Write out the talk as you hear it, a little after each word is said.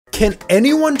can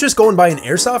anyone just go and buy an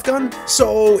airsoft gun?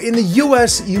 So in the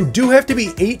US, you do have to be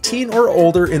 18 or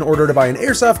older in order to buy an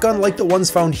airsoft gun like the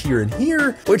ones found here and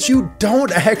here, but you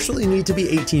don't actually need to be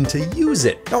 18 to use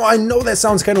it. Now, I know that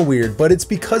sounds kind of weird, but it's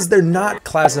because they're not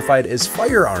classified as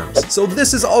firearms. So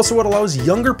this is also what allows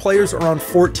younger players around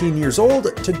 14 years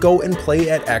old to go and play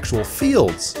at actual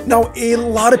fields. Now, a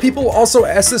lot of people also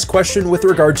ask this question with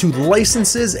regard to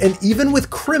licenses and even with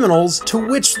criminals, to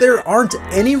which there aren't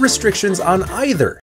any restrictions on either.